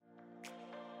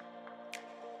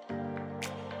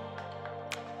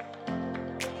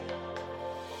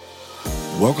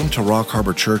Welcome to Rock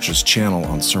Harbor Church's channel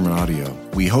on Sermon Audio.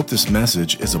 We hope this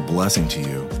message is a blessing to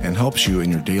you and helps you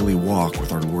in your daily walk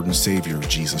with our Lord and Savior,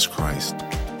 Jesus Christ.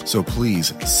 So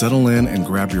please settle in and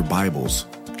grab your Bibles.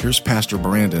 Here's Pastor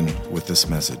Brandon with this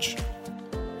message.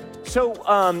 So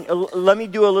let me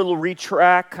do a little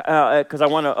retrack because I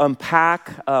want to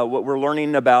unpack what we're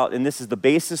learning about, and this is the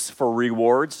basis for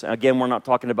rewards. Again, we're not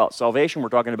talking about salvation, we're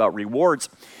talking about rewards.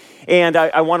 And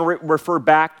I want to refer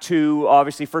back to,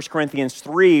 obviously, 1 Corinthians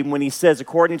 3, when he says,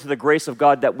 according to the grace of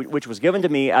God which was given to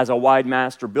me as a wise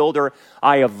master builder,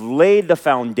 I have laid the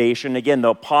foundation. Again, the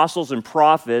apostles and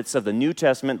prophets of the New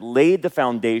Testament laid the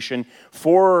foundation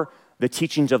for the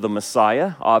teachings of the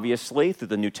Messiah, obviously, through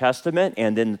the New Testament.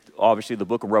 And then, obviously, the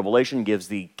book of Revelation gives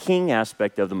the king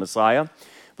aspect of the Messiah.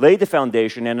 Laid the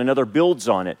foundation, and another builds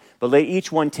on it. But let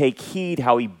each one take heed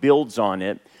how he builds on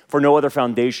it. For no other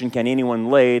foundation can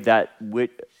anyone lay than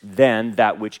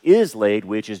that which is laid,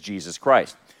 which is Jesus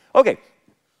Christ. Okay,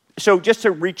 so just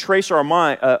to retrace our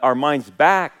minds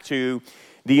back to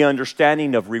the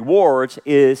understanding of rewards,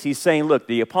 is he's saying, look,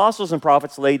 the apostles and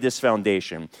prophets laid this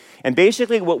foundation. And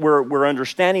basically what we're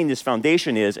understanding this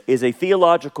foundation is a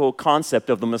theological concept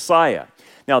of the Messiah.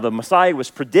 Now, the Messiah was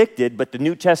predicted, but the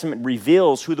New Testament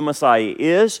reveals who the Messiah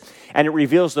is, and it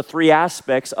reveals the three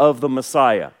aspects of the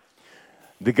Messiah.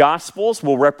 The Gospels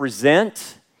will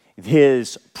represent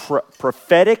his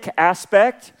prophetic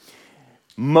aspect.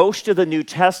 Most of the New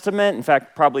Testament, in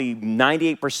fact, probably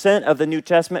 98% of the New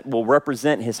Testament will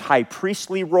represent his high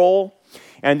priestly role.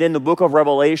 And then the book of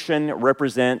Revelation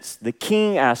represents the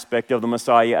king aspect of the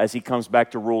Messiah as he comes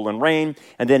back to rule and reign.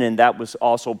 And then that was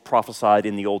also prophesied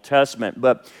in the Old Testament.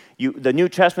 But the New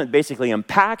Testament basically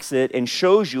unpacks it and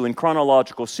shows you in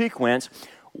chronological sequence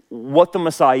what the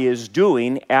Messiah is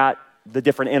doing at the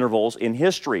different intervals in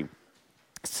history,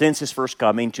 since his first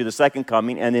coming to the second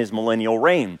coming and his millennial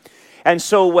reign. And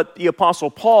so what the Apostle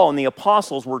Paul and the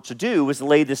apostles were to do was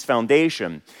lay this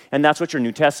foundation. And that's what your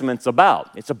New Testament's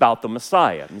about. It's about the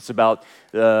Messiah. It's about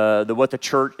what the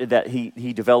church, that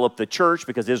he developed the church,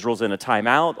 because Israel's in a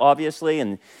timeout, obviously,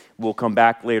 and we'll come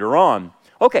back later on.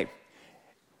 Okay,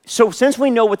 so since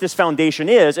we know what this foundation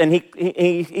is, and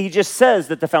he just says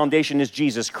that the foundation is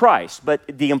Jesus Christ, but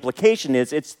the implication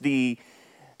is it's the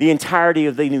entirety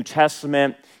of the New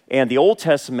Testament and the Old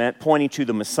Testament pointing to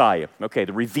the Messiah. Okay,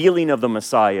 the revealing of the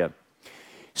Messiah.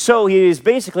 So he is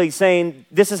basically saying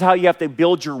this is how you have to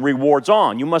build your rewards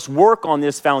on. You must work on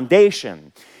this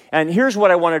foundation. And here's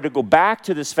what I wanted to go back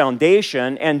to this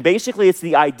foundation, and basically it's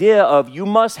the idea of you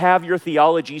must have your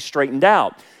theology straightened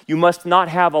out. You must not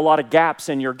have a lot of gaps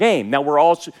in your game. Now, we're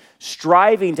all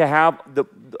striving to have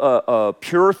the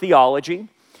pure theology,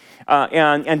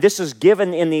 and this is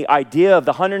given in the idea of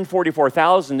the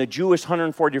 144,000, the Jewish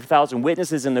 144,000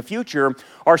 witnesses in the future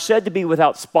are said to be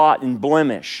without spot and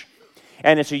blemish.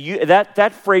 And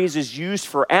that phrase is used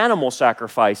for animal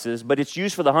sacrifices, but it's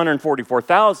used for the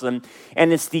 144,000,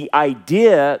 and it's the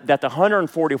idea that the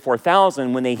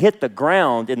 144,000, when they hit the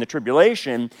ground in the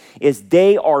tribulation, is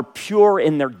they are pure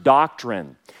in their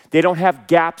doctrine. They don't have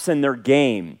gaps in their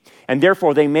game, and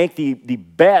therefore they make the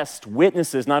best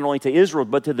witnesses not only to Israel,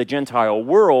 but to the Gentile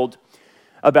world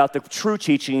about the true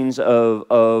teachings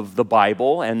of the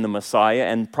Bible and the Messiah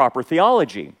and proper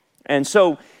theology. And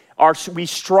so we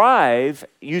strive,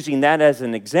 using that as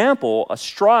an example,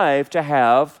 strive to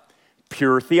have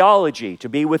pure theology, to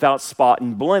be without spot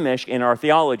and blemish in our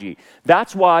theology.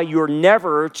 That's why you're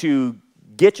never to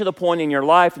get to the point in your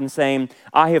life and saying,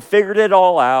 I have figured it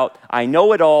all out, I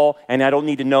know it all, and I don't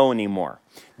need to know anymore.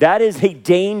 That is a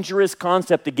dangerous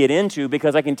concept to get into,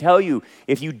 because I can tell you,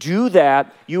 if you do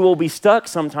that, you will be stuck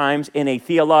sometimes in a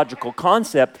theological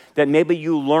concept that maybe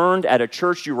you learned at a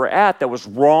church you were at that was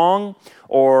wrong,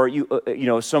 or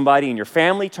somebody in your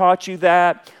family taught you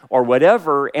that, or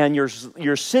whatever, and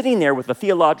you're sitting there with a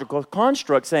theological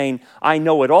construct saying, I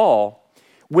know it all,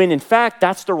 when in fact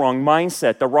that's the wrong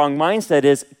mindset. The wrong mindset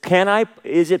is,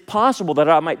 is it possible that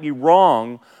I might be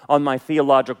wrong on my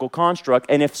theological construct?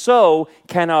 And if so,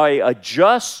 can I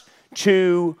adjust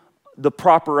to the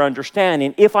proper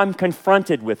understanding if I'm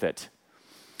confronted with it?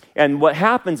 And what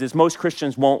happens is most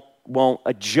Christians won't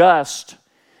adjust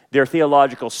their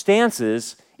theological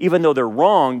stances, even though they're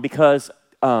wrong, because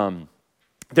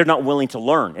they're not willing to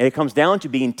learn. And it comes down to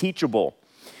being teachable.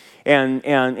 And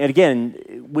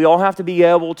again, we all have to be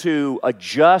able to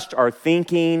adjust our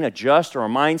thinking, adjust our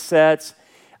mindsets,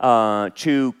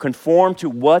 to conform to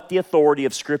what the authority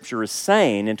of Scripture is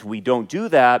saying. And until we don't do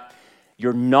that,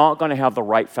 you're not going to have the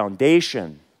right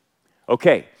foundation.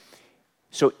 Okay,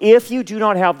 so if you do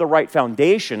not have the right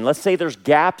foundation, let's say there's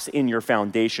gaps in your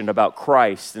foundation about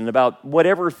Christ and about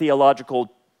whatever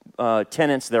theological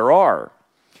tenets there are.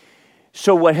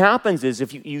 So what happens is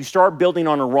if you start building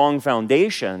on a wrong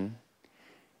foundation,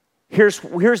 here's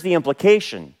the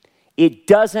implication. It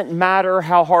doesn't matter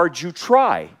how hard you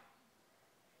try.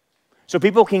 So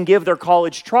people can give their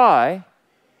college try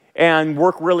and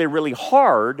work really, really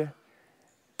hard,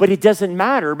 but it doesn't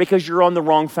matter because you're on the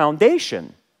wrong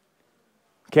foundation.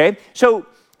 Okay? So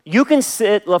you can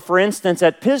sit, for instance,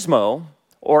 at Pismo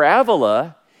or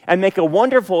Avila and make a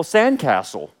wonderful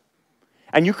sandcastle.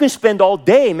 And you can spend all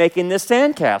day making this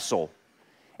sandcastle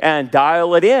and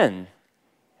dial it in.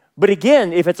 But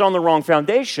again, if it's on the wrong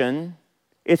foundation,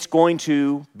 it's going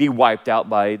to be wiped out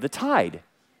by the tide.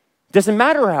 It doesn't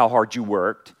matter how hard you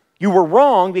worked. You were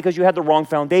wrong because you had the wrong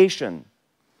foundation.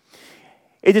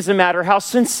 It doesn't matter how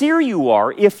sincere you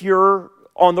are if you're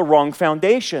on the wrong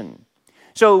foundation.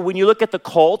 So when you look at the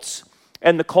cults,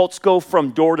 and the cults go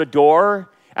from door to door,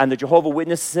 and the Jehovah's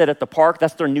Witnesses sit at the park,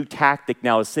 that's their new tactic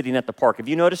now, is sitting at the park. Have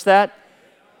you noticed that?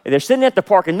 They're sitting at the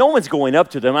park, and no one's going up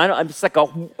to them. It's like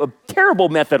a terrible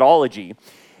methodology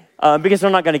because they're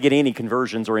not going to get any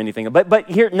conversions or anything. But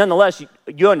here, nonetheless,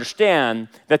 you understand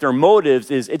that their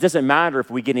motives is, it doesn't matter if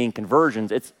we get any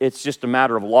conversions. It's just a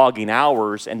matter of logging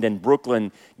hours, and then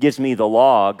Brooklyn gives me the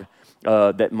log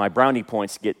that my brownie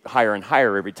points get higher and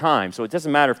higher every time. So it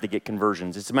doesn't matter if they get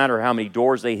conversions. It's a matter of how many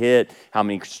doors they hit, how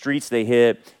many streets they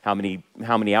hit, how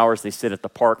many hours they sit at the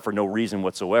park for no reason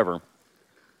whatsoever.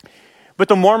 But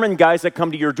the Mormon guys that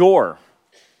come to your door,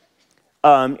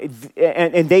 and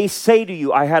they say to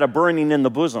you, I had a burning in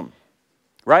the bosom,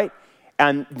 right?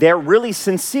 And they're really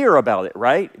sincere about it,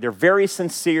 right? They're very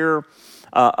sincere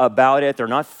about it. They're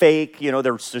not fake,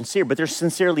 they're sincere, but they're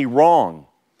sincerely wrong.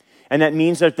 And that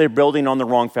means that they're building on the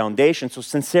wrong foundation. So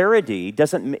sincerity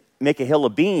doesn't make a hill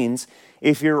of beans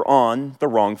if you're on the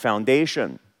wrong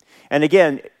foundation. And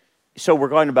again, so we're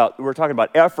talking about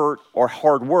effort or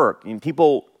hard work. And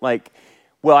people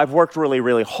well, I've worked really,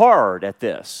 really hard at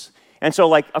this. And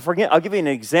so I'll give you an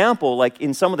example. Like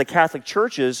in some of the Catholic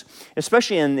churches,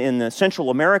 especially in Central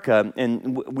America,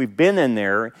 and we've been in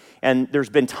there, and there's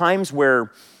been times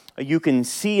where you can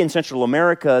see in Central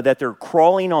America that they're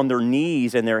crawling on their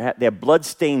knees, and they have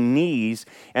blood-stained knees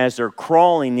as they're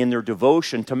crawling in their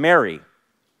devotion to Mary.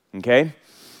 Okay?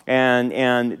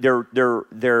 And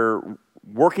they're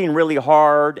working really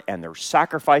hard, and they're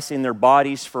sacrificing their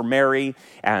bodies for Mary,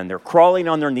 and they're crawling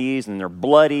on their knees, and they're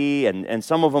bloody, and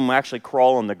some of them actually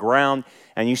crawl on the ground.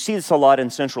 And you see this a lot in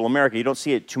Central America. You don't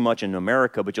see it too much in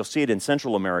America, but you'll see it in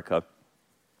Central America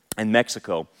and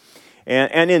Mexico.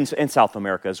 And in South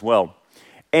America as well.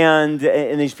 And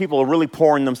these people are really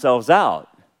pouring themselves out.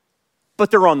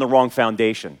 But they're on the wrong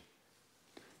foundation.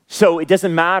 So it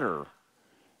doesn't matter.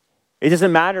 It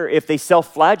doesn't matter if they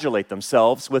self-flagellate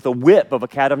themselves with a whip of a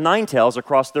cat of nine tails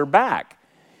across their back.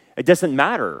 It doesn't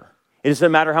matter. It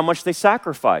doesn't matter how much they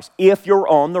sacrifice if you're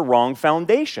on the wrong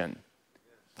foundation.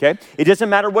 Okay? It doesn't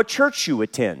matter what church you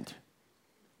attend.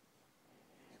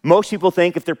 Most people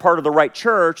think if they're part of the right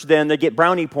church, then they get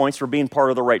brownie points for being part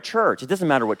of the right church. It doesn't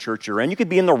matter what church you're in. You could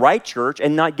be in the right church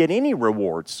and not get any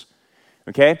rewards.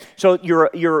 Okay? So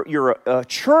your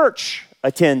church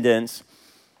attendance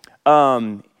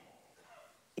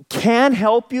can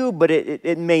help you, but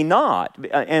it may not.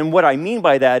 And what I mean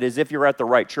by that is if you're at the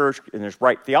right church and there's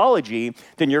right theology,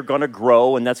 then you're going to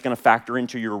grow, and that's going to factor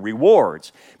into your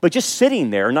rewards. But just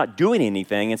sitting there, not doing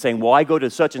anything, and saying, well, I go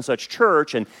to such and such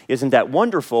church, and isn't that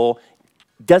wonderful,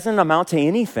 doesn't amount to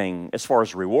anything as far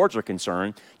as rewards are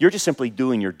concerned. You're just simply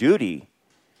doing your duty.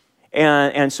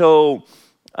 And so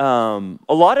a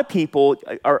lot of people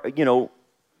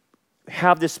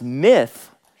have this myth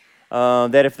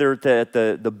that if they're at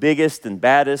the biggest and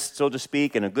baddest, so to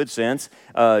speak, in a good sense,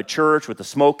 church with the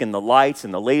smoke and the lights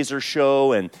and the laser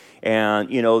show, and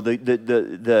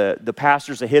the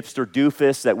pastor's a hipster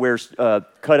doofus that wears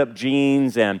cut-up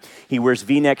jeans, and he wears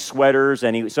V-neck sweaters,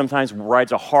 and he sometimes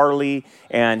rides a Harley,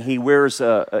 and he wears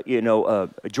a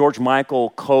George Michael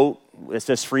coat that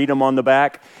says freedom on the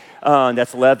back,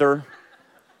 that's leather,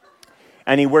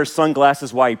 and he wears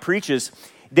sunglasses while he preaches.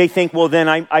 They think, well, then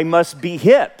I must be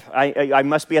hip. I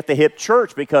must be at the hip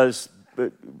church because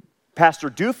Pastor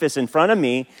Doofus in front of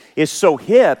me is so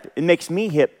hip, it makes me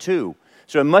hip too.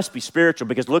 So it must be spiritual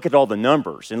because look at all the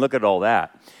numbers and look at all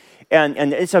that. And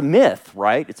it's a myth,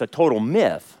 right? It's a total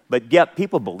myth. But yet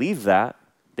people believe that.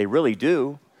 They really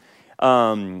do.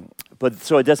 But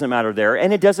so it doesn't matter there.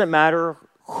 And it doesn't matter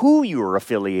who you are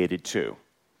affiliated to.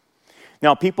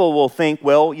 Now, people will think,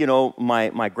 well,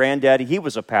 my granddaddy, he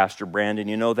was a pastor, Brandon,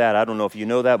 you know that? I don't know if you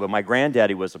know that, but my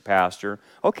granddaddy was a pastor.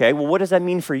 Okay, well, what does that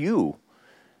mean for you?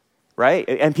 right?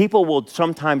 And people will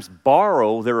sometimes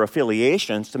borrow their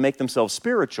affiliations to make themselves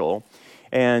spiritual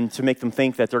and to make them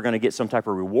think that they're going to get some type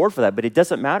of reward for that. But it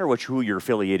doesn't matter who you're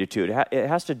affiliated to. It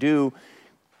has to do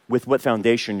with what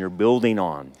foundation you're building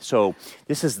on. So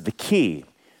this is the key.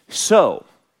 So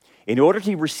in order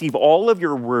to receive all of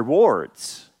your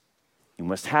rewards, you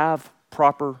must have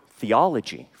proper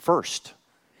theology first.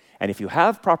 And if you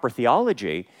have proper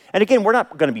theology, and again, we're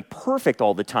not going to be perfect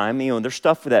all the time. There's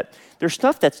stuff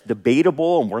that's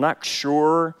debatable, and we're not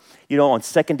sure, on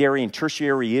secondary and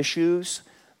tertiary issues,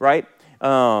 right?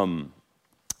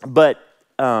 But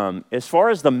as far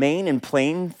as the main and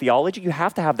plain theology, you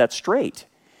have to have that straight.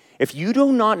 If you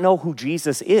do not know who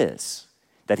Jesus is,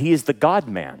 that he is the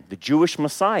God-man, the Jewish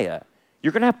Messiah,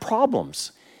 you're going to have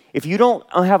problems. If you don't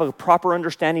have a proper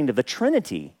understanding of the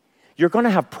Trinity, you're going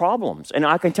to have problems. And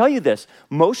I can tell you this,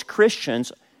 most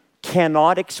Christians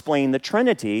cannot explain the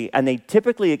Trinity, and they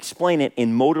typically explain it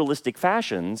in modalistic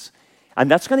fashions, and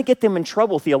that's going to get them in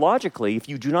trouble theologically if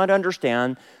you do not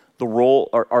understand the role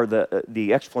or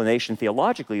the explanation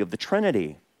theologically of the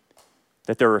Trinity.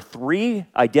 That there are three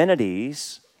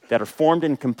identities that are formed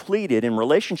and completed in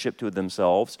relationship to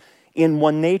themselves in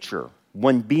one nature,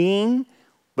 one being,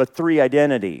 but three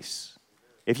identities.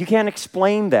 If you can't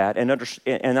explain that and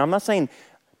I'm not saying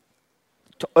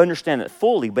to understand it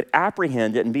fully, but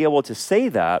apprehend it and be able to say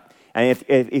that, and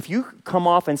if you come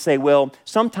off and say, well,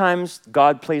 sometimes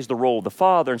God plays the role of the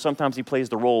Father, and sometimes he plays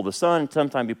the role of the Son, and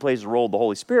sometimes he plays the role of the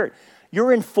Holy Spirit,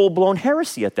 you're in full-blown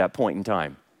heresy at that point in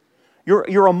time.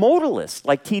 You're a modalist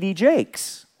like T.D.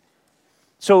 Jakes.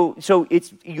 So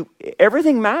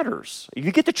everything matters. If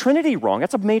you get the Trinity wrong,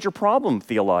 that's a major problem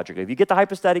theologically. If you get the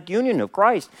hypostatic union of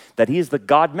Christ, that he is the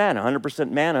God-man, 100%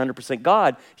 man, 100%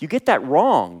 God, if you get that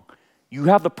wrong, you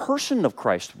have the person of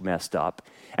Christ messed up.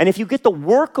 And if you get the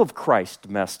work of Christ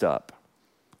messed up,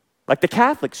 like the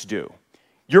Catholics do,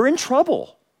 you're in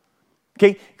trouble.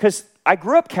 Okay? Because I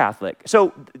grew up Catholic.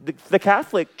 So the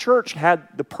Catholic Church had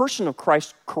the person of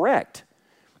Christ correct.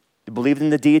 They believed in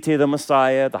the deity of the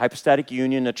Messiah, the hypostatic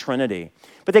union, the Trinity.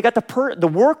 But they got the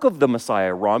work of the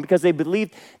Messiah wrong because they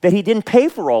believed that he didn't pay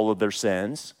for all of their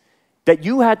sins, that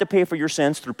you had to pay for your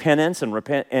sins through penance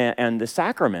and the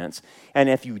sacraments. And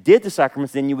if you did the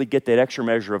sacraments, then you would get that extra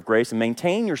measure of grace and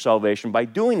maintain your salvation by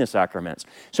doing the sacraments.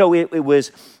 So it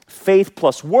was faith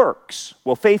plus works.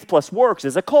 Well, faith plus works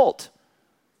is a cult.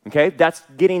 Okay, that's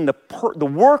getting the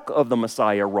work of the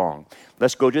Messiah wrong.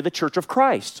 Let's go to the Church of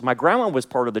Christ. My grandma was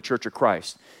part of the Church of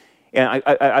Christ. And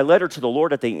I led her to the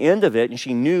Lord at the end of it, and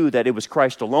she knew that it was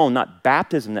Christ alone, not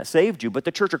baptism, that saved you. But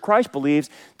the Church of Christ believes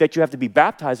that you have to be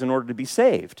baptized in order to be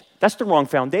saved. That's the wrong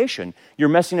foundation. You're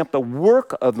messing up the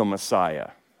work of the Messiah,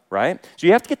 right? So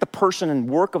you have to get the person and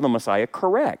work of the Messiah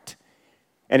correct.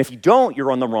 And if you don't,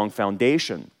 you're on the wrong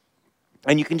foundation.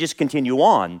 And you can just continue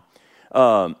on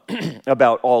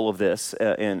about all of this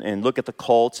and look at the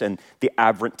cults and the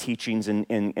aberrant teachings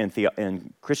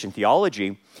in Christian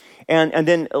theology. And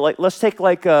then let's take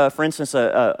for instance,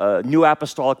 a New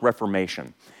Apostolic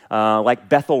Reformation, like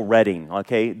Bethel Redding,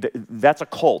 okay? That's a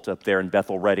cult up there in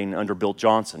Bethel Redding under Bill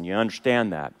Johnson. You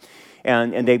understand that.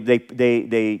 And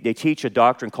they teach a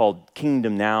doctrine called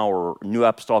Kingdom Now or New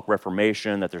Apostolic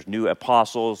Reformation, that there's new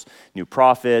apostles, new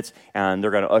prophets, and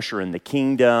they're going to usher in the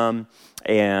kingdom,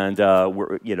 and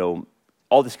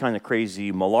all this kind of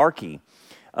crazy malarkey.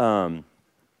 And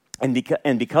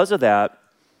because of that,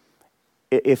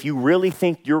 if you really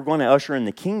think you're going to usher in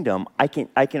the kingdom, I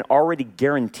can already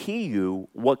guarantee you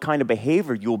what kind of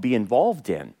behavior you'll be involved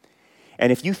in.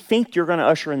 And if you think you're going to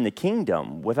usher in the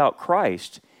kingdom without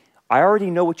Christ, I already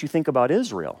know what you think about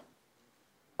Israel.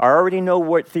 I already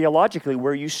know theologically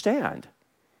where you stand.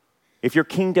 If you're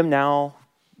Kingdom Now,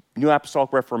 New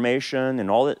Apostolic Reformation, and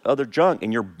all that other junk,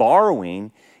 and you're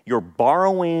borrowing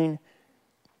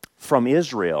from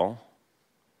Israel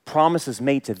promises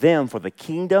made to them for the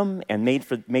kingdom and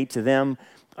made to them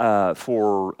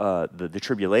for the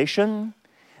tribulation.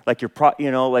 Like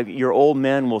your old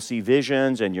men will see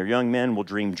visions and your young men will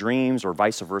dream dreams, or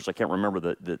vice versa. I can't remember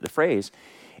the phrase.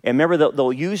 And remember,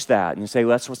 they'll use that and say,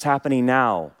 well, that's what's happening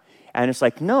now. And it's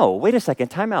like, no, wait a second,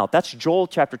 time out. That's Joel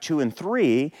chapter 2 and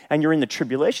 3, and you're in the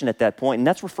tribulation at that point, and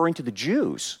that's referring to the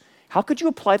Jews. How could you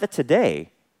apply that today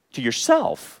to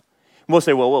yourself? And we'll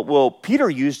say, well,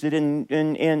 Peter used it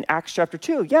in Acts chapter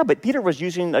 2. Yeah, but Peter was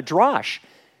using a drash.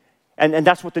 And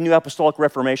that's what the New Apostolic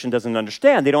Reformation doesn't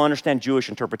understand. They don't understand Jewish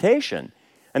interpretation.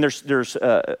 And there's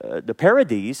the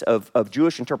parodies of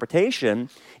Jewish interpretation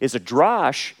is a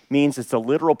drash means it's a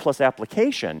literal plus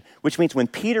application, which means when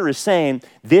Peter is saying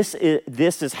this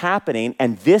is happening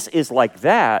and this is like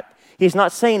that, He's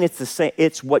not saying it's the same,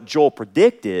 it's what Joel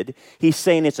predicted. He's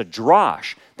saying it's a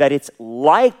drosh, that it's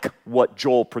like what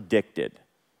Joel predicted.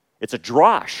 It's a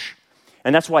drosh.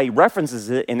 And that's why he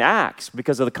references it in Acts,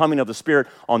 because of the coming of the Spirit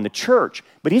on the church.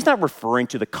 But he's not referring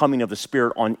to the coming of the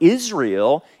Spirit on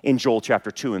Israel in Joel chapter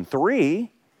 2 and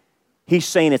 3. He's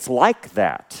saying it's like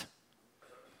that.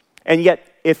 And yet,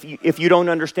 if you don't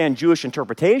understand Jewish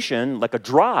interpretation, like a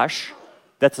drosh,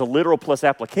 that's a literal plus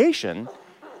application,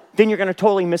 then you're going to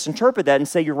totally misinterpret that and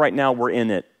say, you're right now, we're in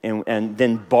it. And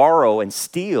then borrow and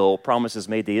steal promises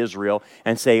made to Israel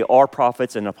and say, our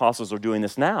prophets and apostles are doing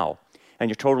this now. And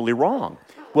you're totally wrong.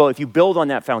 Well, if you build on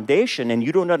that foundation and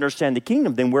you don't understand the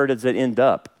kingdom, then where does it end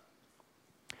up?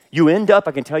 You end up,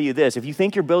 I can tell you this, if you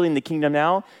think you're building the kingdom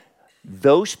now,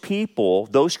 those people,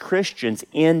 those Christians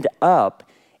end up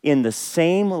in the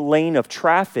same lane of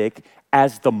traffic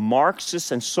as the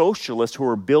Marxists and socialists who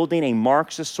are building a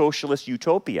Marxist socialist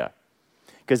utopia,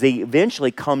 because they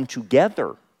eventually come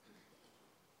together.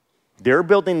 They're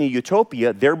building a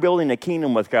utopia. They're building a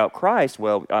kingdom without Christ.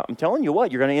 Well, I'm telling you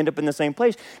what, you're going to end up in the same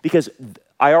place, because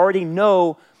I already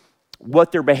know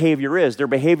what their behavior is. Their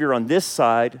behavior on this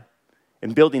side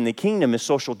in building the kingdom is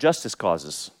social justice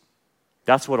causes.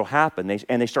 That's what will happen.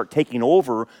 They start taking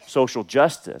over social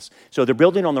justice. So they're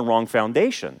building on the wrong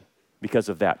foundation because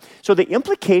of that. So the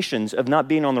implications of not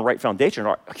being on the right foundation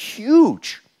are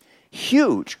huge,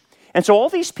 huge. And so all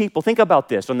these people, think about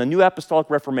this, on the New Apostolic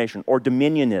Reformation, or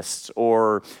Dominionists,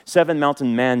 or Seven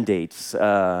Mountain Mandates,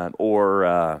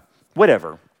 or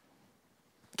whatever,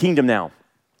 Kingdom Now.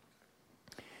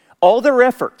 All their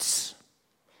efforts,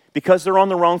 because they're on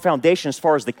the wrong foundation as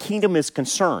far as the kingdom is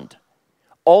concerned,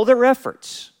 all their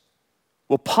efforts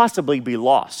will possibly be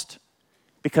lost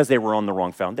because they were on the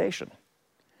wrong foundation.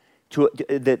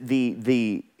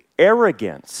 The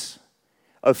arrogance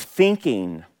of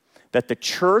thinking that the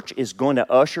church is going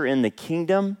to usher in the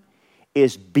kingdom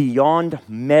is beyond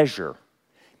measure,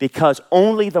 because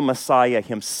only the Messiah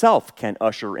himself can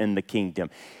usher in the kingdom.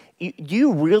 Do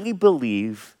you really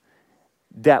believe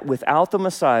that without the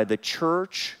Messiah, the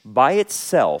church by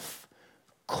itself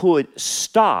could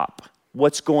stop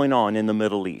what's going on in the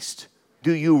Middle East?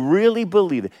 Do you really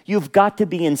believe it? You've got to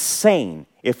be insane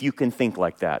if you can think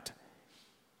like that.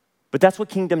 But that's what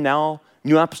Kingdom Now,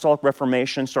 New Apostolic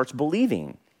Reformation starts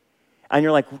believing. And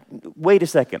you're like, wait a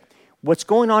second. What's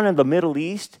going on in the Middle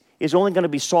East is only going to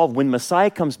be solved when Messiah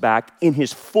comes back in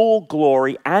his full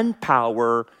glory and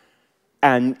power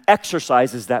and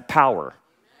exercises that power.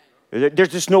 There's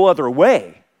just no other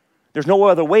way. There's no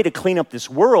other way to clean up this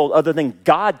world other than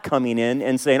God coming in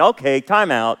and saying, okay,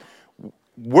 time out,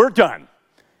 we're done.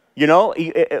 You know,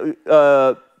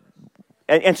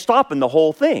 and stopping the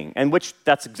whole thing, and which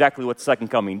that's exactly what the second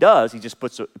coming does. He just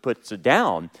puts it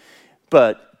down.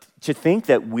 But to think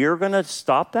that we're going to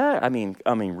stop that, I mean,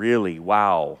 really,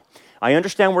 wow. I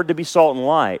understand we're to be salt and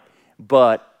light,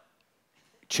 but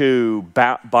to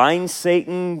bind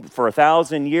Satan for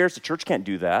 1,000 years, the church can't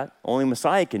do that. Only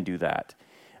Messiah can do that.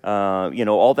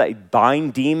 All that,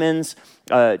 bind demons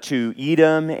to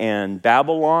Edom and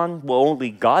Babylon. Well,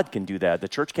 only God can do that. The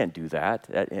church can't do that,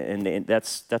 and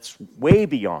that's way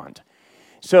beyond.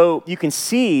 So you can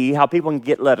see how people can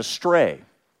get led astray.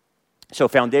 So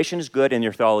foundation is good, and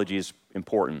your theology is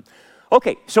important.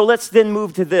 Okay, so let's then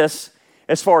move to this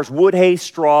as far as wood, hay,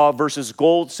 straw versus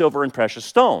gold, silver, and precious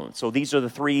stones. So these are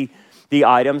the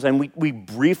items, and we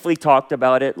briefly talked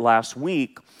about it last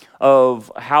week,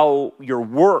 of how your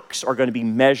works are going to be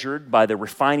measured by the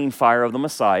refining fire of the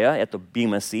Messiah at the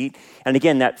Bema seat. And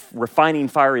again, that refining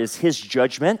fire is his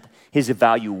judgment, his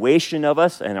evaluation of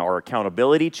us, and our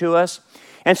accountability to us.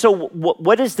 And so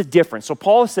what is the difference? So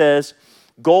Paul says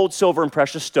gold, silver, and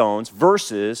precious stones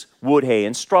versus wood, hay,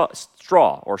 and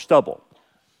straw or stubble.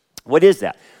 What is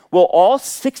that? Well, all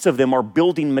 6 of them are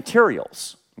building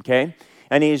materials, okay?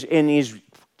 And he's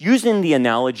using the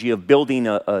analogy of building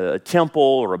a temple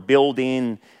or a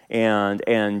building,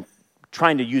 and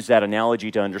trying to use that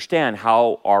analogy to understand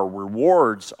how our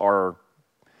rewards are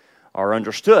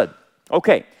understood.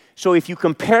 Okay, so if you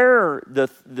compare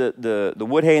the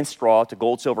wood, hay, and straw to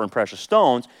gold, silver, and precious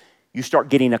stones, you start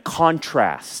getting a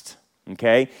contrast,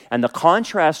 okay? And the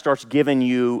contrast starts giving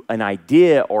you an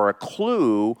idea or a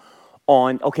clue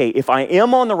on, okay, if I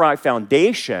am on the right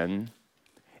foundation,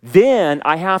 then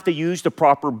I have to use the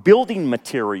proper building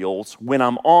materials when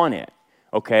I'm on it,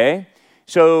 okay?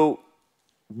 So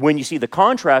when you see the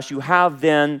contrast, you have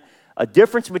then a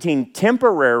difference between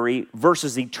temporary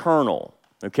versus eternal,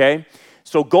 okay?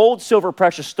 So gold, silver,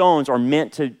 precious stones are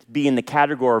meant to be in the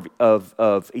category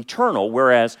of eternal,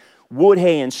 whereas wood,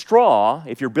 hay, and straw,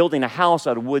 if you're building a house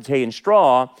out of wood, hay, and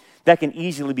straw, that can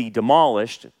easily be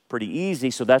demolished. pretty easy,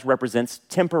 so that represents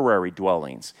temporary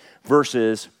dwellings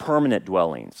versus permanent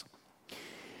dwellings.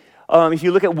 If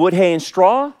you look at wood, hay, and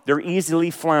straw, they're easily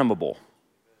flammable,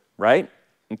 right?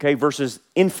 Okay, versus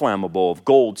inflammable of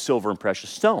gold, silver, and precious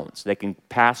stones. They can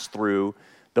pass through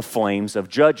the flames of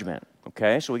judgment.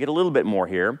 Okay, so we get a little bit more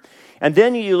here. And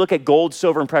then you look at gold,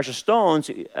 silver, and precious stones,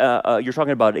 you're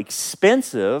talking about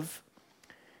expensive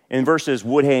and versus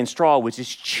wood, hay, and straw, which is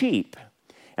cheap.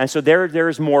 And so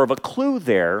there's more of a clue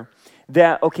there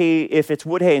that, okay, if it's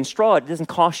wood, hay, and straw, it doesn't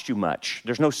cost you much.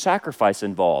 There's no sacrifice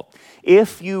involved.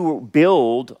 If you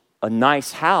build a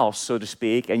nice house, so to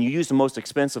speak, and you use the most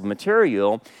expensive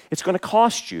material, it's going to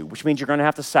cost you, which means you're going to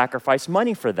have to sacrifice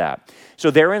money for that.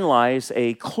 So therein lies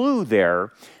a clue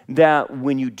there that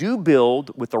when you do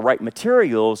build with the right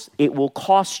materials, it will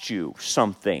cost you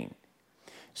something.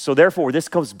 So therefore, this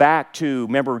comes back to,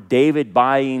 remember David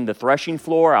buying the threshing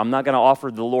floor? I'm not going to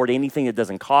offer the Lord anything that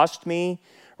doesn't cost me,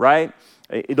 right?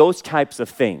 Those types of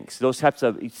things, those types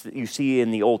of, you see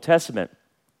in the Old Testament.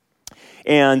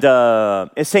 And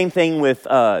same thing with,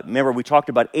 remember we talked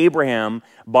about Abraham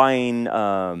buying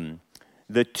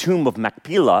the tomb of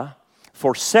Machpelah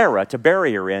for Sarah to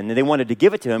bury her in, and they wanted to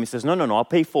give it to him. He says, no, I'll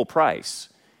pay full price.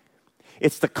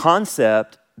 It's the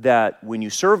concept that when you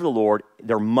serve the Lord,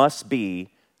 there must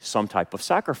be some type of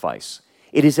sacrifice.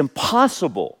 It is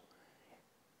impossible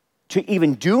to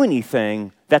even do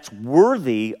anything that's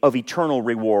worthy of eternal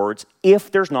rewards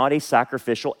if there's not a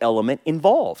sacrificial element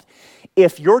involved.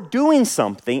 If you're doing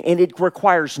something and it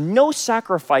requires no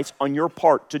sacrifice on your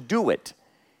part to do it,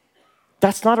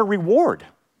 that's not a reward.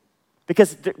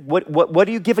 Because what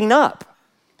are you giving up?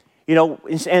 You know,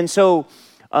 and so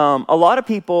a lot of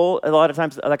people, a lot of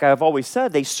times, like I've always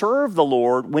said, they serve the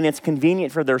Lord when it's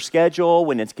convenient for their schedule,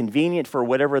 when it's convenient for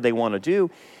whatever they want to do.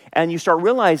 And you start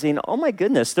realizing, oh my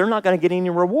goodness, they're not going to get any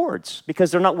rewards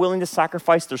because they're not willing to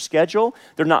sacrifice their schedule.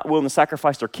 They're not willing to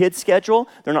sacrifice their kids' schedule.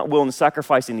 They're not willing to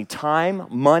sacrifice any time,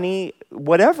 money,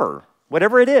 whatever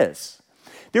it is.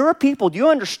 There are people, do you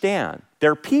understand?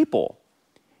 There are people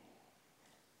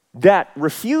that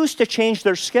refuse to change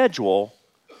their schedule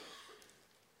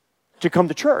to come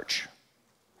to church.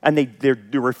 And they're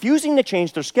refusing to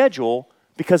change their schedule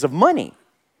because of money.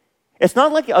 It's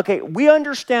not like, okay, we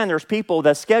understand there's people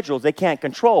that schedules they can't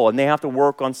control and they have to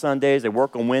work on Sundays, they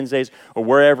work on Wednesdays, or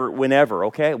whenever,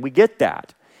 okay? We get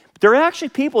that. But there are actually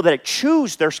people that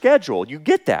choose their schedule. You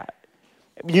get that.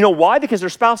 You know why? Because their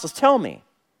spouses tell me.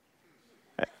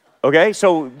 Okay,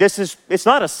 so it's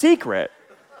not a secret.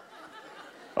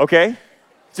 Okay?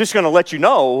 It's just going to let you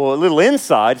know a little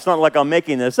inside. It's not like I'm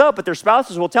making this up, but their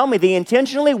spouses will tell me they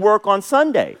intentionally work on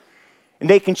Sunday. And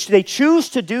they choose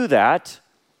to do that.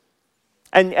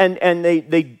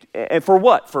 And for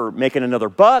what? For making another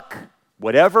buck,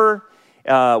 whatever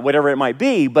it might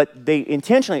be, but they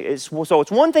intentionally, so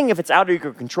it's one thing if it's out of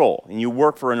your control and you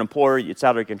work for an employer, it's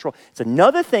out of your control. It's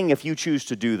another thing if you choose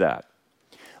to do that.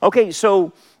 Okay,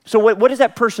 so what is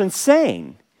that person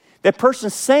saying? That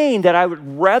person's saying that I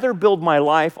would rather build my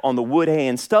life on the wood, hay,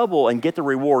 and stubble and get the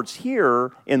rewards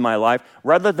here in my life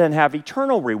rather than have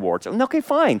eternal rewards. Okay,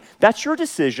 fine. That's your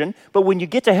decision. But when you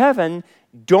get to heaven,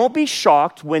 don't be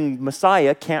shocked when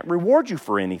Messiah can't reward you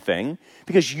for anything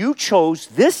because you chose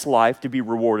this life to be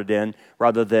rewarded in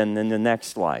rather than in the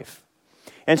next life.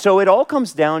 And so it all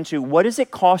comes down to what is it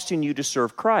costing you to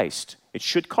serve Christ? It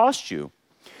should cost you.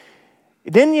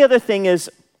 Then the other thing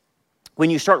is, when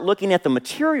you start looking at the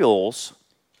materials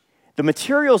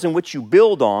in which you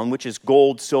build on, which is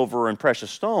gold, silver, and precious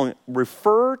stone,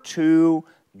 refer to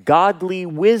godly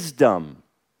wisdom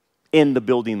in the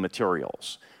building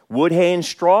materials. Wood, hay, and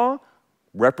straw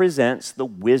represents the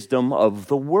wisdom of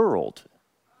the world.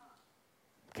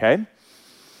 Okay?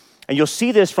 And you'll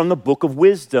see this from the book of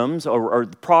wisdoms or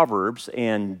the Proverbs,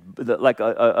 and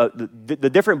the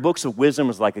different books of wisdom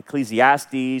is like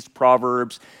Ecclesiastes,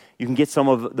 Proverbs. You can get some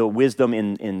of the wisdom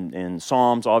in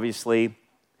Psalms, obviously.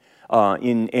 Song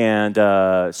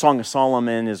of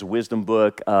Solomon is a wisdom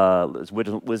book, is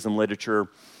wisdom literature.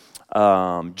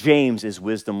 James is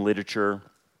wisdom literature.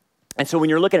 And so when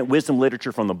you're looking at wisdom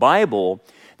literature from the Bible,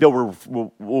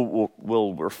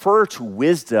 will refer to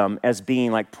wisdom as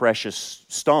being like precious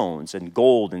stones and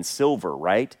gold and silver,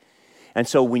 right? And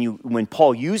so when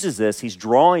Paul uses this, he's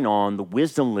drawing on the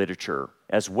wisdom literature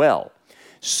as well.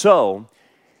 So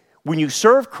when you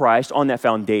serve Christ on that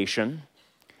foundation,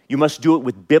 you must do it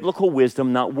with biblical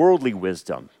wisdom, not worldly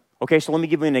wisdom. Okay, so let me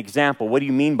give you an example. What do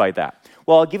you mean by that?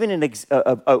 Well, I'll give you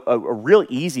a real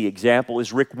easy example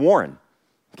is Rick Warren.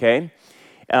 Okay,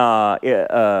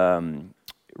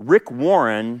 Rick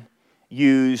Warren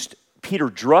used Peter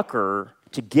Drucker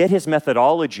to get his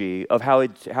methodology of how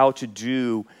to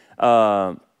do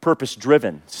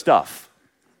purpose-driven stuff,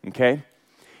 okay?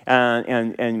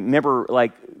 And remember,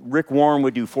 like, Rick Warren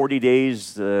would do 40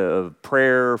 days of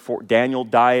prayer, Daniel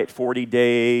diet 40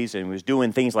 days, and was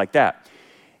doing things like that.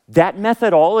 That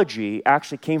methodology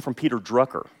actually came from Peter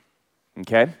Drucker,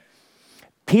 okay?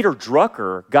 Peter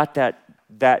Drucker got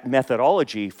that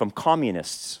methodology from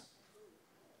communists,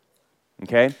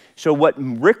 okay? So what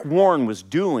Rick Warren was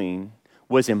doing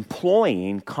was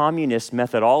employing communist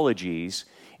methodologies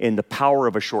in the power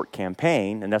of a short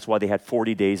campaign, and that's why they had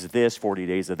 40 days of this, 40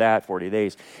 days of that, 40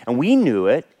 days. And we knew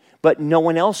it, but no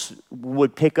one else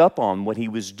would pick up on what he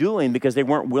was doing because they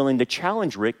weren't willing to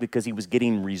challenge Rick because he was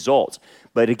getting results.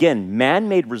 But again,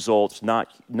 man-made results, not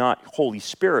Holy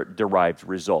Spirit-derived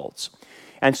results.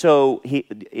 And so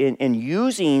in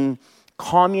using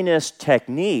communist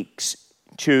techniques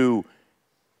to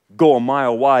go a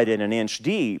mile wide and an inch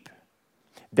deep,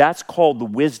 that's called the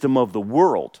wisdom of the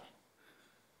world.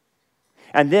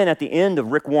 And then at the end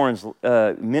of Rick Warren's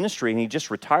ministry, and he just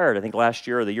retired, I think last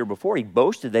year or the year before, he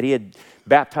boasted that he had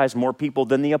baptized more people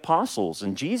than the apostles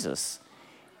and Jesus.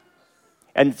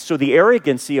 And so the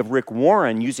arrogancy of Rick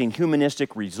Warren using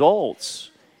humanistic results,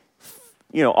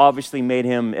 obviously made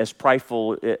him as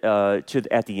prideful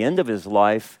at the end of his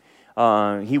life.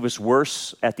 He was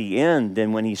worse at the end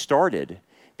than when he started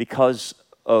because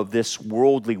of this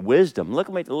worldly wisdom.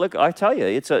 Look! I tell you,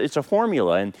 it's a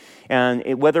formula,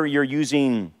 and whether you're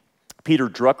using Peter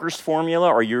Drucker's formula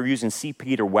or you're using C.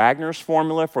 Peter Wagner's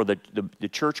formula for the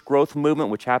church growth movement,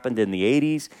 which happened in the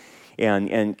 80s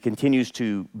and continues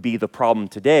to be the problem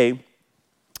today,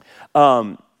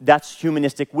 that's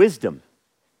humanistic wisdom.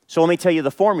 So let me tell you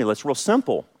the formula. It's real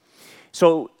simple.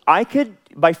 So I could,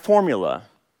 by formula,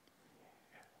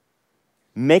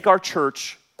 make our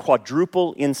church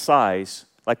quadruple in size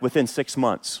like within 6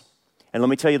 months. And let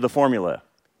me tell you the formula.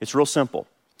 It's real simple.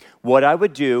 What I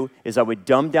would do is I would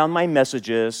dumb down my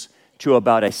messages to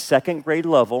about a second grade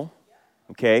level,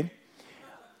 okay?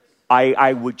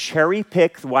 I would cherry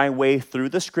pick my way through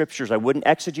the scriptures. I wouldn't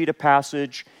exegete a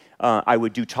passage. I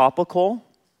would do topical,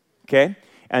 okay?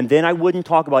 And then I wouldn't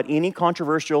talk about any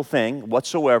controversial thing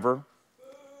whatsoever,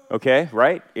 okay?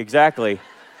 Right? Exactly.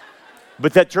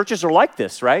 But that churches are like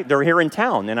this, right? They're here in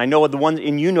town, and I know the ones,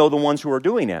 and you know the ones who are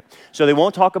doing it. So they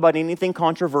won't talk about anything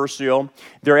controversial.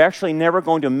 They're actually never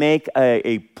going to make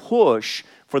a push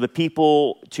for the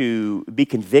people to be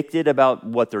convicted about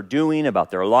what they're doing,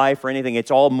 about their life or anything.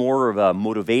 It's all more of a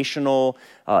motivational,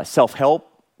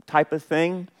 self-help type of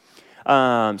thing.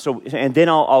 And then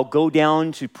I'll go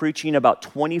down to preaching about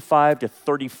 25 to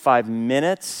 35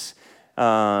 minutes.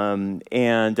 Most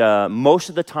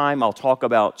of the time, I'll talk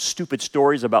about stupid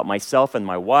stories about myself and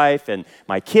my wife and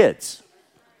my kids.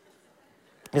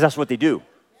 Because that's what they do.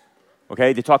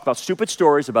 Okay? They talk about stupid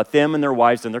stories about them and their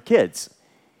wives and their kids.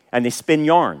 And they spin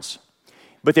yarns.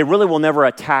 But they really will never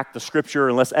attack the scripture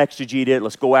and let's exegete it,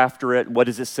 let's go after it, what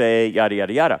does it say, yada,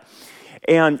 yada, yada.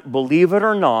 And believe it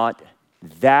or not,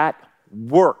 that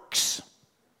works.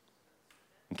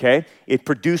 Okay? It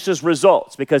produces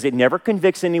results because it never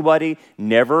convicts anybody,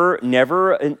 never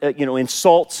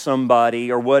insults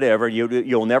somebody or whatever.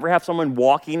 You'll never have someone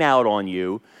walking out on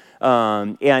you.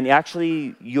 And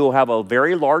actually, you'll have a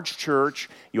very large church,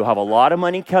 you'll have a lot of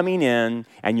money coming in,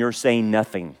 and you're saying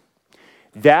nothing.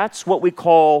 That's what we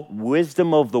call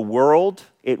wisdom of the world.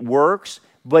 It works,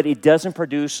 but it doesn't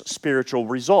produce spiritual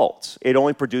results. It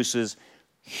only produces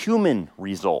human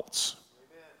results.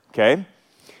 Okay?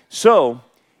 So,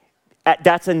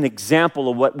 that's an example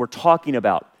of what we're talking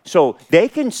about. So they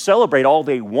can celebrate all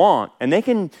they want, and they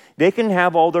can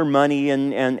have all their money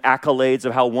and accolades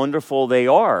of how wonderful they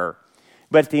are.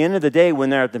 But at the end of the day, when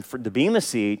they're at the Bema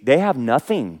seat, they have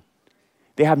nothing.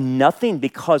 They have nothing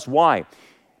because why?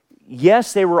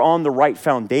 Yes, they were on the right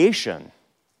foundation,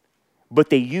 but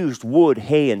they used wood,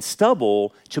 hay, and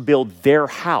stubble to build their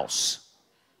house.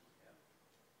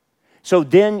 So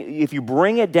then if you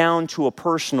bring it down to a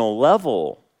personal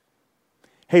level,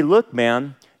 hey, look,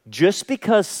 man, just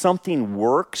because something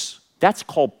works, that's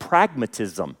called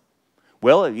pragmatism.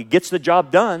 Well, it gets the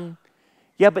job done.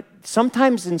 Yeah, but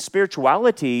sometimes in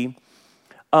spirituality,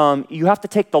 you have to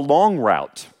take the long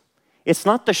route. It's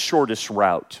not the shortest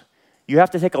route. You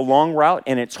have to take a long route,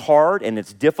 and it's hard, and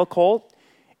it's difficult,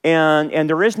 and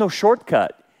there is no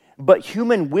shortcut. But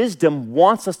human wisdom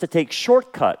wants us to take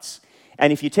shortcuts.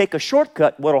 And if you take a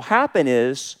shortcut, what will happen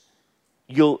is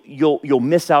you'll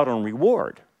miss out on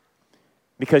reward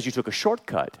because you took a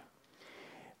shortcut.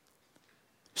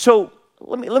 So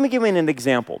let me give you an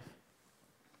example.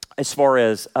 As far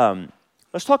as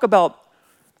let's talk about,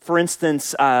 for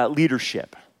instance,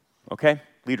 leadership. Okay,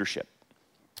 leadership.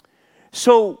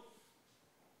 So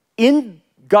in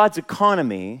God's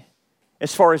economy,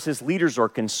 as far as his leaders are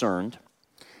concerned,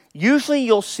 usually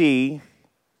you'll see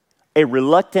a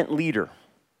reluctant leader,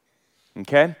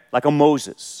 okay? Like a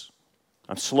Moses.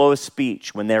 I'm slow of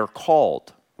speech when they're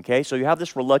called, okay? So you have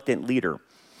this reluctant leader.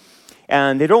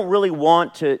 And they don't really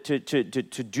want to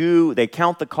do, they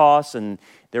count the costs and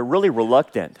they're really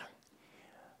reluctant.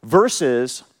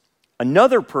 Versus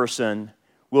another person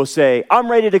will say,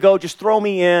 I'm ready to go, just throw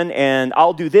me in and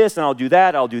I'll do this and I'll do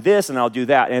that, I'll do this and I'll do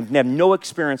that. And they have no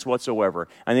experience whatsoever.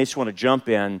 And they just want to jump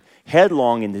in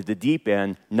headlong into the deep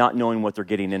end, not knowing what they're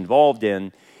getting involved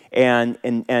in. And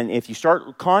if you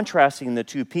start contrasting the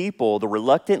two people, the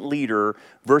reluctant leader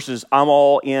versus I'm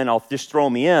all in, I'll just throw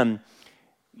me in,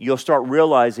 you'll start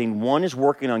realizing one is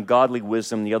working on godly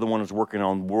wisdom, the other one is working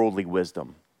on worldly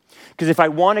wisdom. Because if I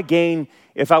want to gain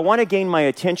my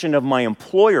attention of my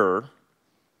employer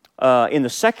in the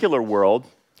secular world,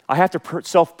 I have to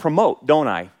self-promote, don't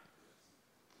I?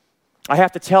 I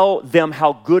have to tell them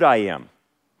how good I am,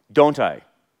 don't I?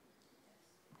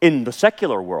 In the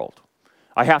secular world.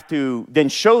 I have to then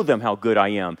show them how good I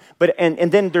am. But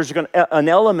and then there's an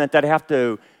element that I have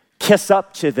to kiss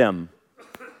up to them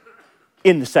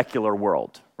in the secular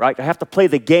world, right? I have to play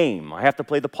the game. I have to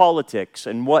play the politics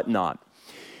and whatnot.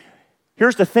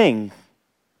 Here's the thing.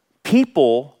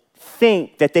 People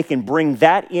think that they can bring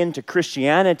that into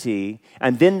Christianity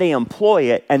and then they employ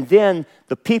it and then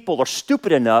the people are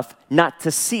stupid enough not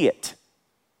to see it.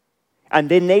 And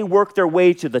then they work their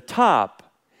way to the top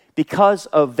because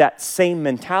of that same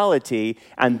mentality,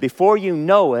 and before you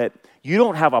know it, you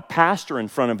don't have a pastor in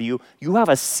front of you, you have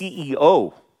a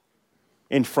CEO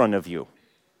in front of you.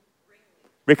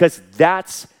 Because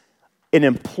that's an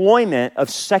employment of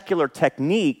secular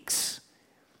techniques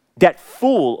that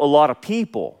fool a lot of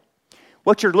people.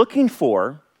 What you're looking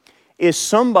for is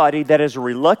somebody that is a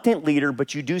reluctant leader,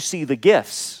 but you do see the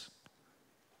gifts.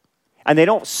 And they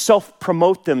don't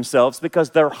self-promote themselves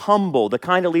because they're humble. The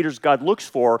kind of leaders God looks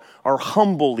for are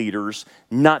humble leaders,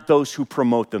 not those who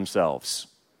promote themselves.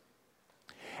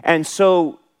 And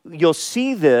so you'll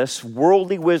see this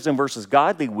worldly wisdom versus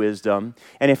godly wisdom.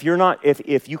 And if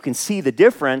you can see the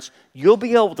difference, you'll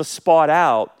be able to spot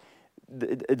out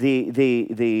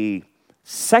the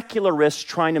secularists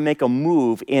trying to make a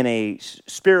move in a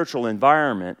spiritual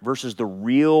environment versus the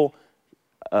real,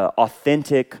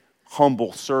 authentic,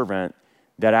 humble servant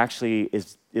that actually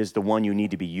is the one you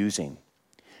need to be using.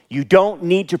 You don't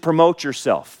need to promote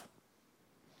yourself.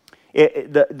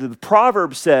 The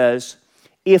proverb says,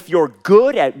 if you're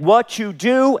good at what you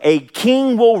do, a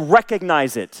king will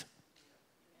recognize it.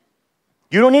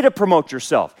 You don't need to promote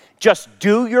yourself. Just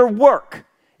do your work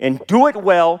and do it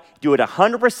well, do it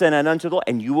 100% and unto the Lord,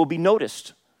 and you will be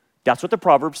noticed. That's what the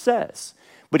proverb says.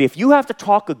 But if you have to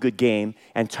talk a good game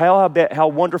and tell how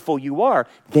wonderful you are,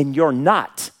 then you're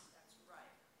not.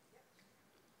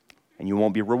 And you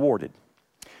won't be rewarded.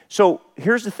 So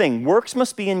here's the thing. Works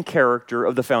must be in character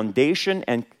of the foundation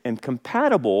and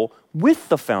compatible with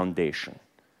the foundation.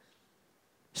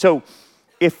 So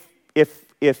if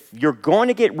you're going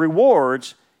to get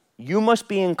rewards, you must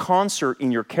be in concert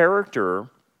in your character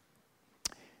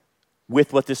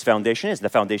with what this foundation is. The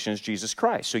foundation is Jesus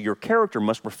Christ. So your character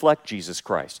must reflect Jesus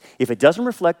Christ. If it doesn't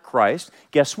reflect Christ,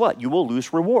 guess what? You will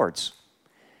lose rewards.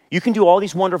 You can do all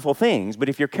these wonderful things, but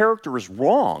if your character is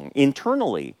wrong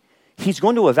internally, he's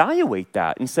going to evaluate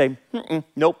that and say,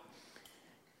 nope,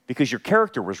 because your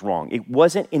character was wrong. It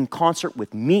wasn't in concert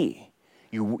with me.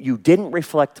 You didn't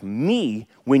reflect me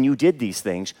when you did these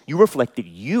things. You reflected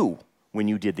you when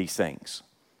you did these things.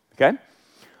 Okay?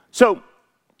 So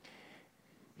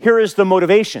here is the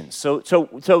motivation. So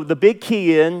the big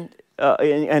key in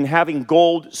having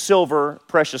gold, silver,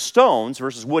 precious stones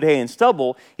versus wood, hay, and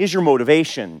stubble is your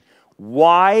motivation.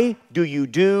 Why do you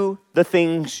do the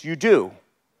things you do?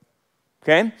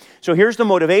 Okay? So here's the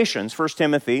motivations. 1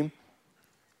 Timothy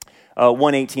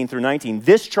 1:18 through 19.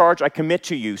 This charge I commit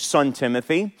to you, son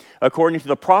Timothy, according to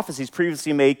the prophecies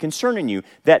previously made concerning you,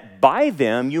 that by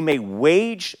them you may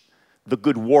wage the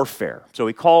good warfare. So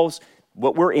he calls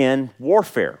what we're in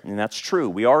warfare, and that's true.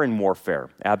 We are in warfare,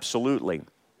 absolutely.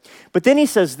 But then he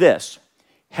says this,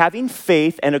 having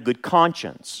faith and a good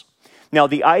conscience. Now,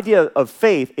 the idea of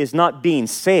faith is not being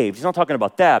saved. He's not talking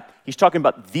about that. He's talking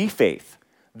about the faith,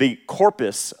 the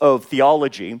corpus of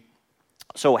theology.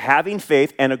 So having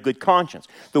faith and a good conscience.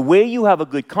 The way you have a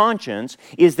good conscience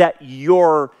is that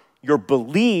your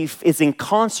belief is in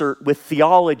concert with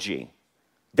theology.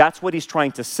 That's what he's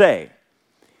trying to say.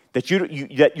 That you're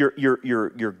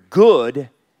good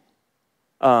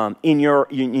in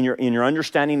your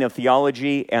understanding of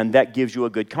theology, and that gives you a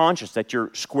good conscience, that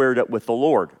you're squared up with the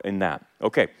Lord in that.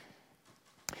 Okay.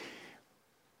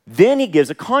 Then he gives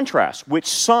a contrast, which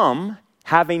some,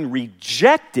 having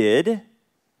rejected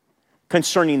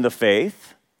concerning the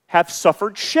faith, have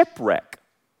suffered shipwreck.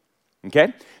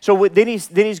 Okay? So then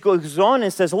he goes on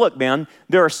and says, look, man,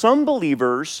 there are some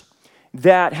believers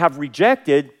that have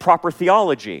rejected proper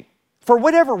theology. For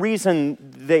whatever reason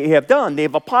they have done,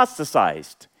 they've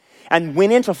apostatized and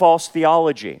went into false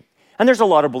theology. And there's a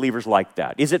lot of believers like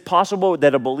that. Is it possible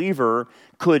that a believer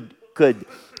could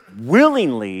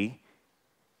willingly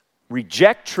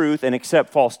reject truth and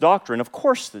accept false doctrine? Of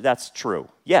course that's true.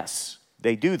 Yes,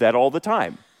 they do that all the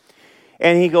time.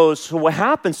 And he goes, so what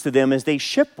happens to them is they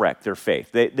shipwreck their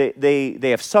faith. They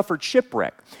have suffered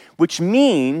shipwreck, which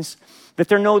means that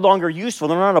they're no longer useful.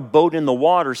 They're not a boat in the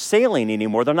water sailing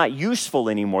anymore. They're not useful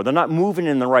anymore. They're not moving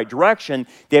in the right direction.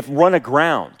 They have run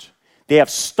aground. They have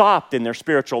stopped in their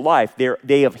spiritual life.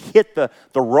 They have hit the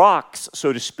rocks,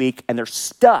 so to speak, and they're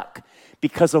stuck.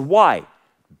 Because of why?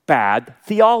 Bad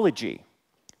theology.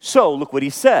 So look what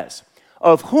he says.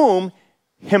 Of whom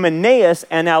Hymenaeus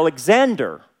and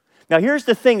Alexander. Now here's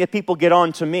the thing that people get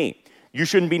on to me. You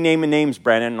shouldn't be naming names,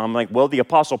 Brandon. And I'm like, well, the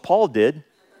Apostle Paul did.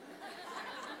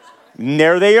 And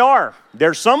there they are.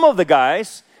 There's some of the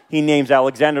guys. He names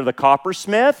Alexander the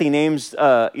coppersmith. He names,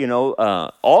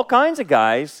 all kinds of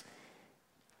guys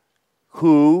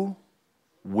who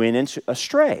went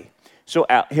astray. So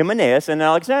Hymenaeus and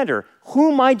Alexander,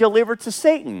 whom I delivered to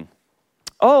Satan.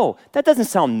 Oh, that doesn't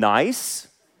sound nice.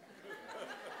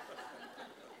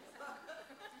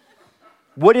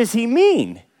 What does he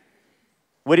mean?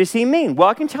 What does he mean? Well,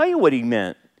 I can tell you what he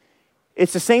meant.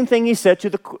 It's the same thing he said to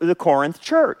the Corinth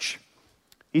church.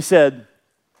 He said,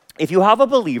 if you have a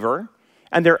believer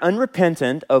and they're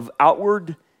unrepentant of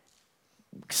outward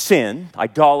sin,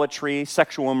 idolatry,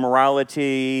 sexual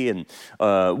immorality, and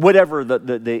whatever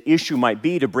the issue might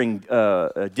be to bring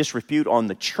disrepute on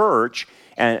the church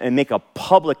and make a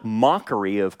public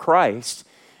mockery of Christ,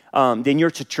 then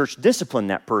you're to church discipline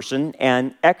that person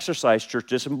and exercise church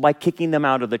discipline by kicking them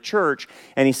out of the church.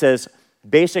 And he says,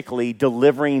 basically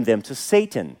delivering them to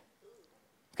Satan.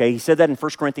 Okay, he said that in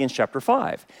 1 Corinthians chapter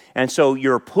 5. And so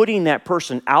you're putting that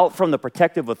person out from the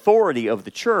protective authority of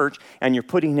the church, and you're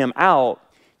putting him out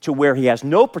to where he has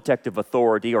no protective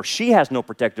authority, or she has no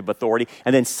protective authority,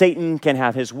 and then Satan can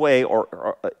have his way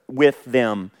or with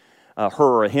them,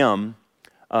 her or him,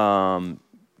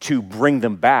 to bring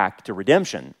them back to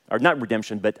redemption. Or not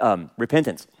redemption, but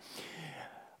repentance.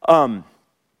 And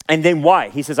then why?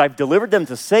 He says, I've delivered them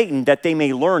to Satan that they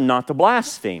may learn not to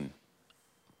blaspheme.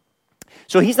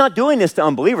 So he's not doing this to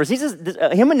unbelievers. He says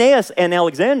Hymenaeus and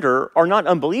Alexander are not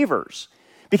unbelievers,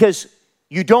 because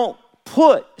you don't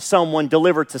put someone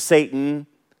delivered to Satan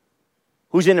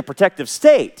who's in a protective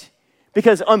state,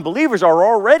 because unbelievers are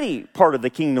already part of the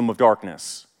kingdom of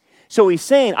darkness. So he's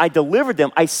saying, I delivered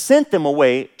them, I sent them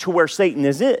away to where Satan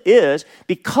is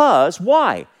because,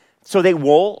 why? So they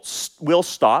will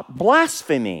stop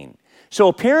blaspheming. So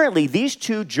apparently these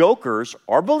two jokers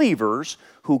are believers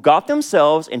who got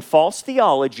themselves in false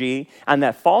theology, and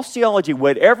that false theology,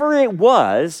 whatever it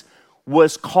was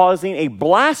causing a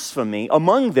blasphemy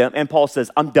among them. And Paul says,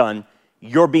 I'm done.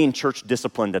 You're being church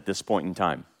disciplined at this point in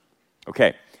time.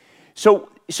 Okay. So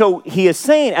he is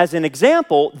saying, as an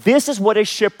example, this is what a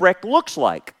shipwreck looks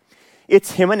like.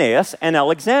 It's Hymenaeus and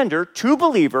Alexander, two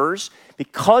believers,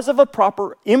 because of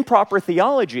improper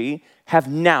theology, have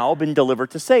now been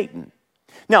delivered to Satan.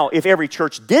 Now, if every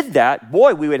church did that,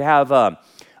 boy, we would have a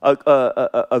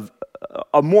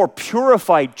more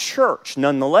purified church,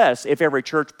 nonetheless, if every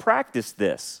church practiced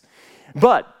this.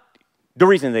 But the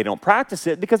reason they don't practice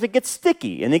it, because it gets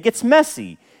sticky and it gets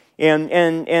messy, and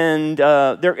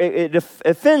it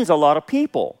offends a lot of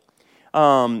people.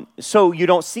 So you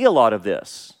don't see a lot of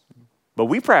this. But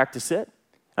we practice it,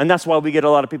 and that's why we get a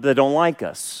lot of people that don't like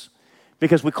us,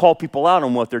 because we call people out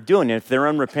on what they're doing. And if they're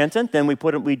unrepentant, then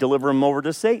we deliver them over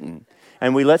to Satan,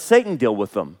 and we let Satan deal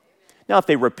with them. Now, if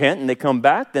they repent and they come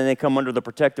back, then they come under the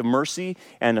protective mercy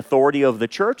and authority of the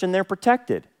church, and they're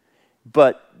protected.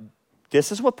 But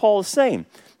this is what Paul is saying.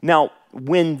 Now,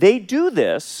 when they do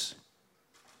this,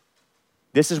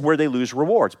 this is where they lose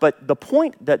rewards. But the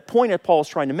point that Paul is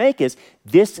trying to make is,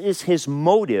 this is his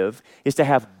motive, is to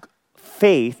have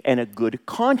faith and a good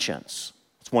conscience.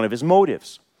 It's one of his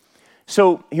motives.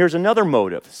 So here's another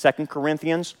motive, 2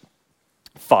 Corinthians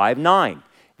 5:9.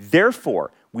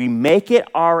 Therefore, we make it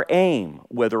our aim,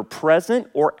 whether present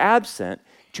or absent,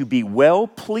 to be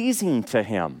well-pleasing to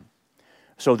him.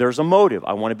 So there's a motive.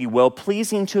 I want to be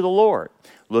well-pleasing to the Lord.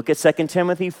 Look at 2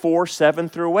 Timothy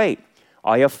 4:7-8.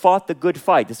 I have fought the good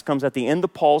fight. This comes at the end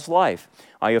of Paul's life.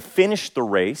 I have finished the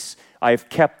race. I have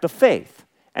kept the faith.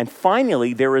 And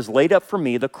finally, there is laid up for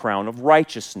me the crown of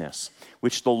righteousness,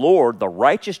 which the Lord, the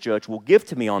righteous judge, will give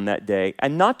to me on that day,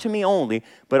 and not to me only,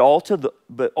 but also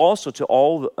to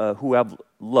all who have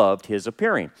loved his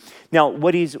appearing. Now,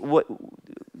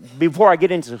 before I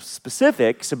get into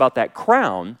specifics about that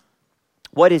crown,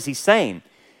 what is he saying?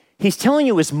 He's telling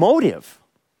you his motive.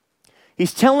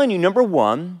 He's telling you, number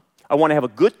one, I want to have a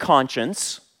good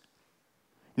conscience.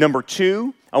 Number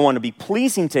two, I want to be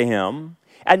pleasing to him.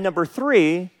 And number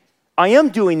three, I am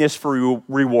doing this for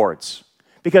rewards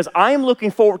because I am looking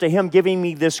forward to him giving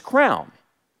me this crown.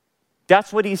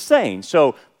 That's what he's saying.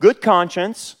 So good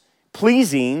conscience,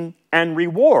 pleasing, and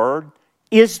reward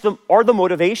are the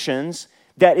motivations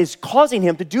that is causing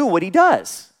him to do what he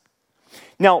does.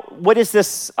 Now, what is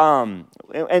this? And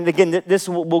again,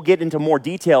 we'll get into more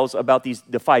details about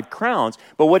the 5 crowns,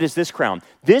 but what is this crown?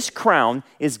 This crown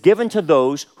is given to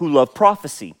those who love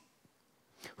prophecy,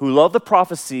 who love the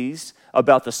prophecies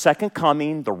about the second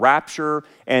coming, the rapture,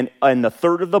 and the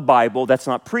third of the Bible that's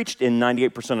not preached in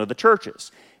 98% of the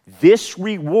churches. This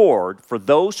reward for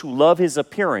those who love his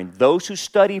appearing, those who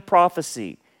study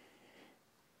prophecy,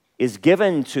 is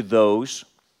given to those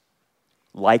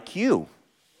like you,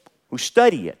 who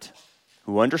study it,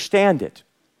 who understand it.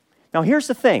 Now here's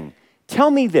the thing.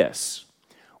 Tell me this.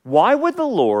 Why would the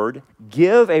Lord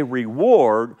give a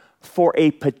reward for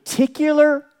a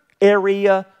particular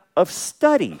area of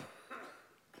study?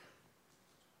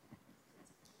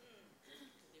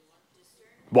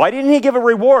 Why didn't he give a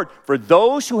reward for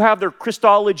those who have their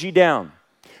Christology down,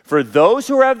 for those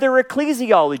who have their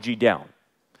ecclesiology down,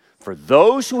 for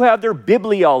those who have their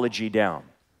bibliology down,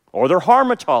 or their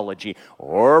harmatology,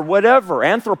 or whatever,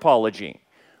 anthropology?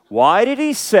 Why did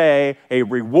he say a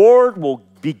reward will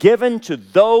be given to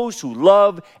those who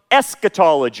love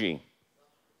eschatology?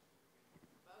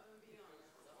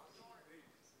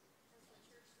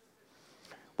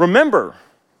 Remember,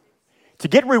 to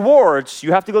get rewards,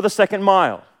 you have to go the second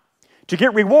mile. To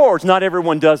get rewards, not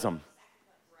everyone does them.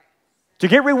 To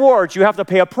get rewards, you have to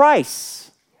pay a price.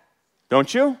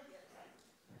 Don't you?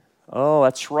 Oh,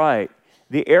 that's right.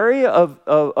 The area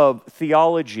of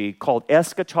theology called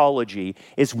eschatology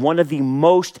is one of the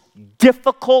most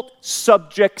difficult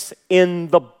subjects in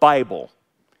the Bible.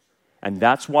 And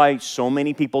that's why so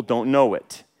many people don't know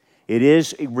it.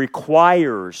 It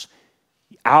requires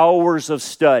hours of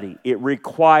study. It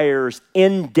requires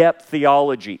in-depth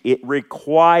theology. It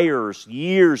requires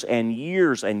years and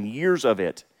years and years of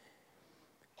it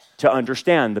to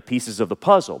understand the pieces of the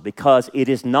puzzle, because it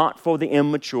is not for the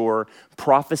immature.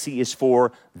 Prophecy is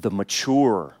for the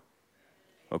mature.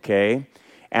 Okay?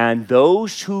 And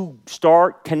those who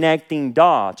start connecting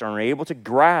dots are able to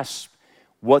grasp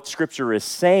what Scripture is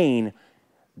saying.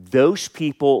 Those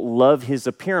people love his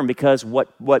appearing, because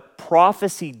what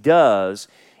prophecy does,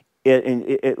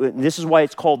 this is why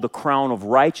it's called the crown of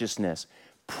righteousness.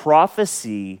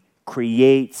 Prophecy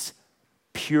creates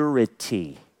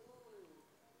purity.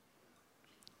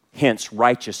 Hence,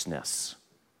 righteousness.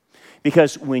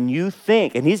 Because when you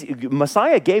think, and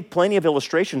Messiah gave plenty of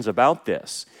illustrations about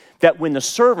this, that when the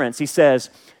servants, he says,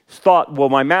 thought, well,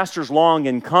 my master's long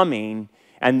in coming,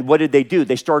 and what did they do?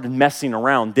 They started messing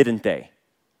around, didn't they?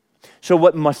 So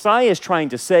what Messiah is trying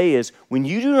to say is, when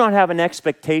you do not have an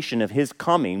expectation of his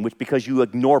coming, which because you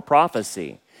ignore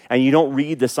prophecy, and you don't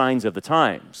read the signs of the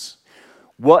times,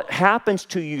 what happens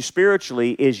to you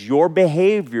spiritually is your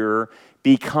behavior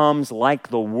becomes like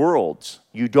the world's.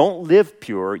 You don't live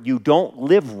pure. You don't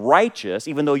live righteous,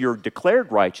 even though you're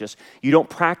declared righteous. You don't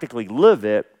practically live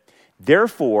it.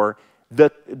 Therefore,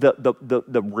 the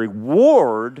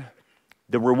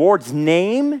reward's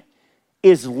name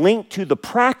is linked to the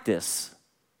practice.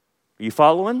 Are you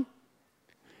following?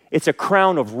 It's a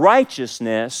crown of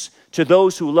righteousness to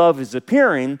those who love his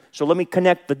appearing. So let me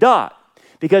connect the dot.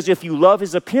 Because if you love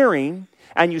his appearing,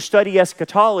 and you study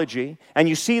eschatology, and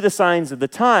you see the signs of the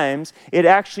times, it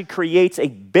actually creates a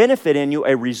benefit in you,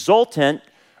 a resultant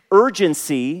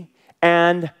urgency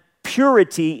and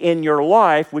purity in your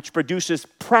life, which produces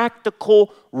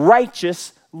practical,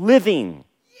 righteous living.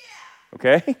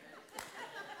 Okay?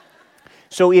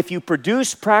 So if you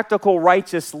produce practical,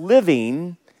 righteous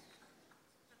living,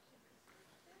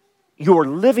 you're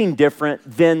living different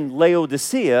than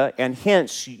Laodicea, and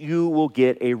hence you will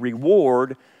get a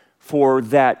reward for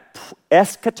that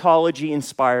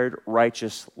eschatology-inspired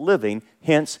righteous living,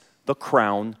 hence the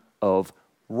crown of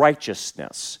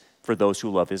righteousness for those who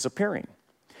love his appearing.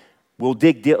 We'll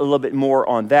dig a little bit more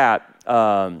on that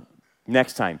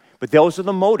next time. But those are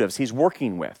the motives he's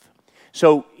working with.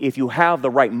 So if you have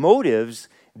the right motives,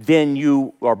 then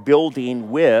you are building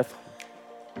with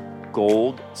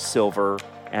gold, silver,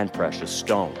 and precious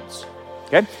stones.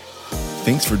 Okay?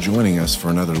 Thanks for joining us for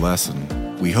another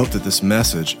lesson. We hope that this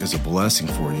message is a blessing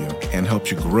for you and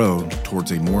helps you grow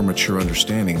towards a more mature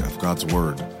understanding of God's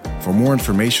Word. For more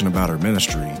information about our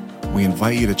ministry, we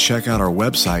invite you to check out our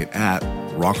website at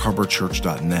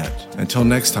rockharborchurch.net. Until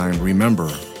next time, remember,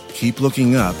 keep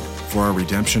looking up, for our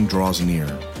redemption draws near.